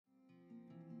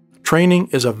Training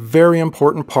is a very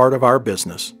important part of our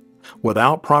business.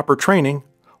 Without proper training,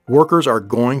 workers are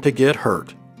going to get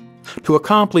hurt. To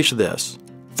accomplish this,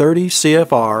 30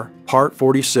 CFR Part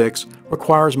 46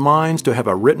 requires mines to have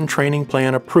a written training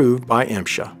plan approved by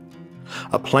MSHA.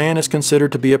 A plan is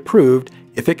considered to be approved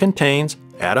if it contains,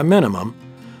 at a minimum,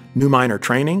 new miner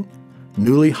training,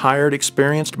 newly hired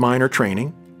experienced miner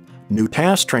training, new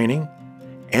task training,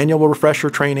 annual refresher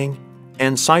training,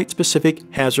 and site-specific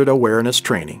hazard awareness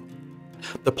training.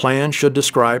 The plan should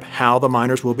describe how the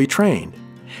miners will be trained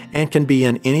and can be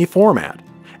in any format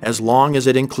as long as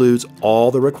it includes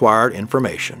all the required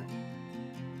information.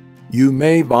 You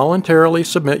may voluntarily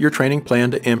submit your training plan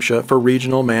to MSHA for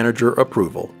regional manager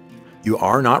approval. You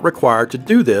are not required to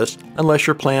do this unless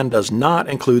your plan does not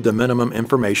include the minimum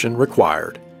information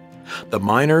required. The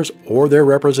miners or their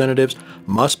representatives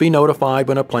must be notified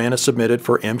when a plan is submitted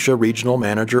for MSHA regional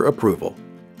manager approval.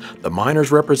 The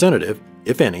miner's representative,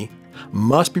 if any,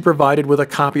 must be provided with a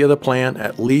copy of the plan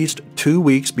at least 2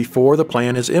 weeks before the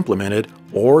plan is implemented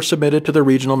or submitted to the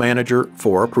regional manager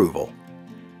for approval.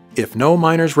 If no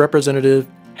miner's representative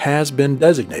has been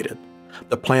designated,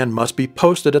 the plan must be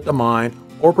posted at the mine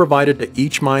or provided to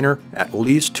each miner at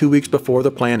least 2 weeks before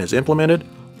the plan is implemented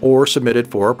or submitted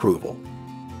for approval.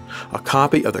 A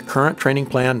copy of the current training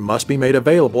plan must be made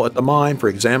available at the mine for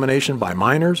examination by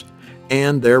miners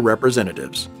and their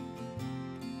representatives.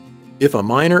 If a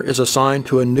miner is assigned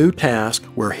to a new task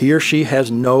where he or she has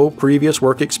no previous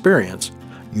work experience,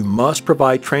 you must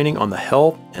provide training on the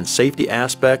health and safety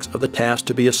aspects of the task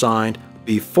to be assigned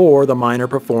before the miner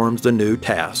performs the new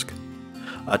task.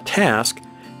 A task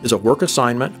is a work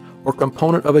assignment or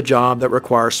component of a job that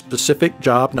requires specific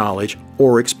job knowledge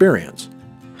or experience.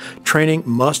 Training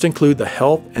must include the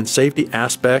health and safety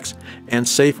aspects and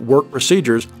safe work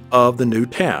procedures of the new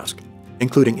task,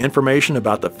 including information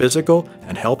about the physical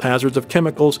and health hazards of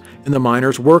chemicals in the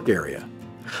miner's work area,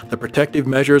 the protective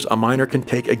measures a miner can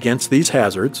take against these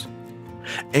hazards,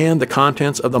 and the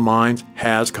contents of the mine's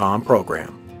HazCom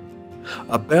program.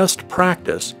 A best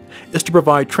practice is to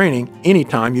provide training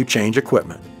anytime you change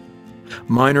equipment.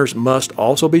 Miners must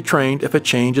also be trained if a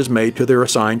change is made to their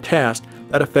assigned task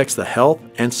that affects the health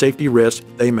and safety risks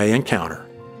they may encounter.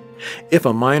 If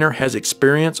a miner has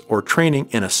experience or training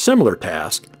in a similar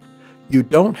task, you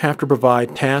don't have to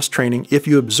provide task training if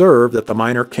you observe that the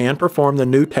miner can perform the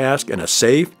new task in a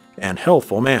safe and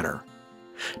healthful manner.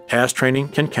 Task training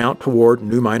can count toward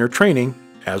new miner training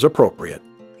as appropriate.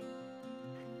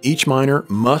 Each miner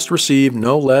must receive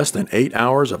no less than 8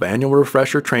 hours of annual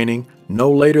refresher training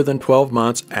no later than 12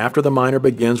 months after the miner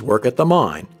begins work at the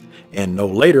mine, and no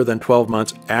later than 12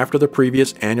 months after the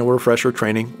previous annual refresher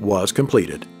training was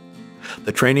completed.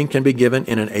 The training can be given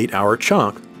in an 8-hour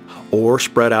chunk or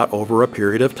spread out over a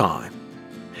period of time.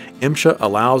 MSHA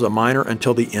allows a miner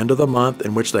until the end of the month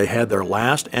in which they had their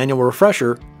last annual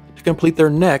refresher to complete their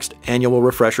next annual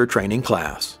refresher training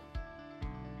class.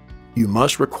 You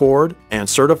must record and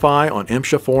certify on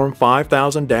MSHA Form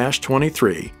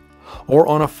 5000-23 or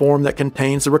on a form that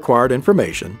contains the required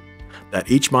information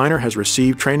that each miner has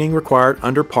received training required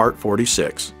under Part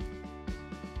 46.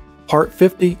 Part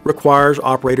 50 requires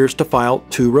operators to file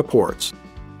 2 reports.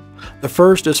 The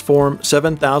first is Form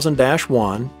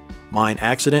 7000-1, Mine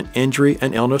Accident, Injury,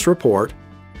 and Illness Report,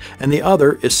 and the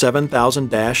other is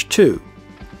 7000-2,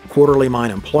 Quarterly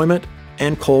Mine Employment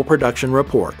and Coal Production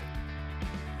Report.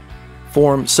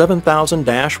 Form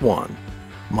 7000-1,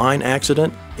 Mine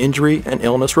Accident, Injury, and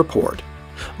Illness Report,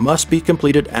 must be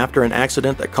completed after an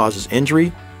accident that causes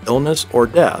injury, illness, or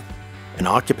death, an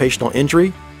occupational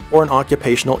injury, or an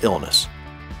occupational illness.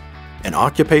 An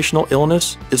occupational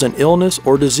illness is an illness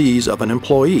or disease of an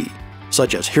employee,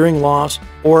 such as hearing loss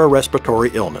or a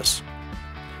respiratory illness.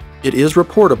 It is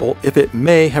reportable if it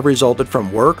may have resulted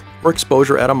from work or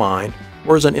exposure at a mine,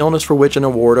 or is an illness for which an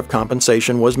award of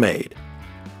compensation was made.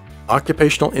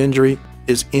 Occupational injury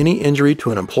is any injury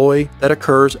to an employee that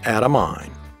occurs at a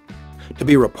mine. To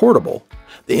be reportable,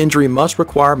 the injury must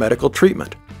require medical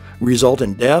treatment, result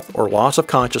in death or loss of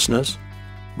consciousness,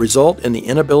 result in the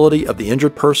inability of the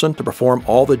injured person to perform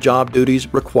all the job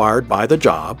duties required by the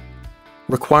job,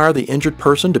 require the injured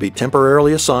person to be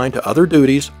temporarily assigned to other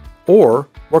duties, or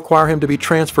require him to be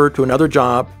transferred to another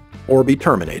job or be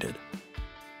terminated.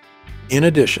 In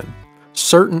addition,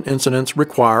 certain incidents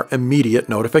require immediate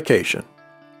notification.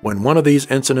 When one of these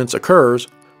incidents occurs,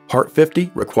 Part 50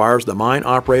 requires the mine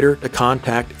operator to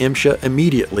contact MSHA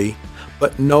immediately,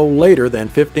 but no later than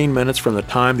 15 minutes from the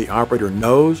time the operator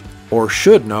knows or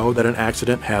should know that an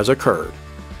accident has occurred.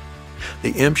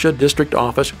 The MSHA district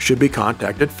office should be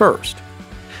contacted first.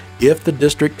 If the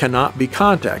district cannot be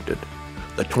contacted,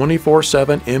 the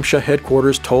 24/7 MSHA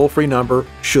headquarters toll-free number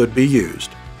should be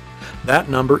used. That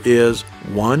number is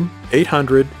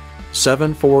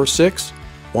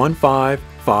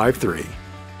 1-800-746-1553.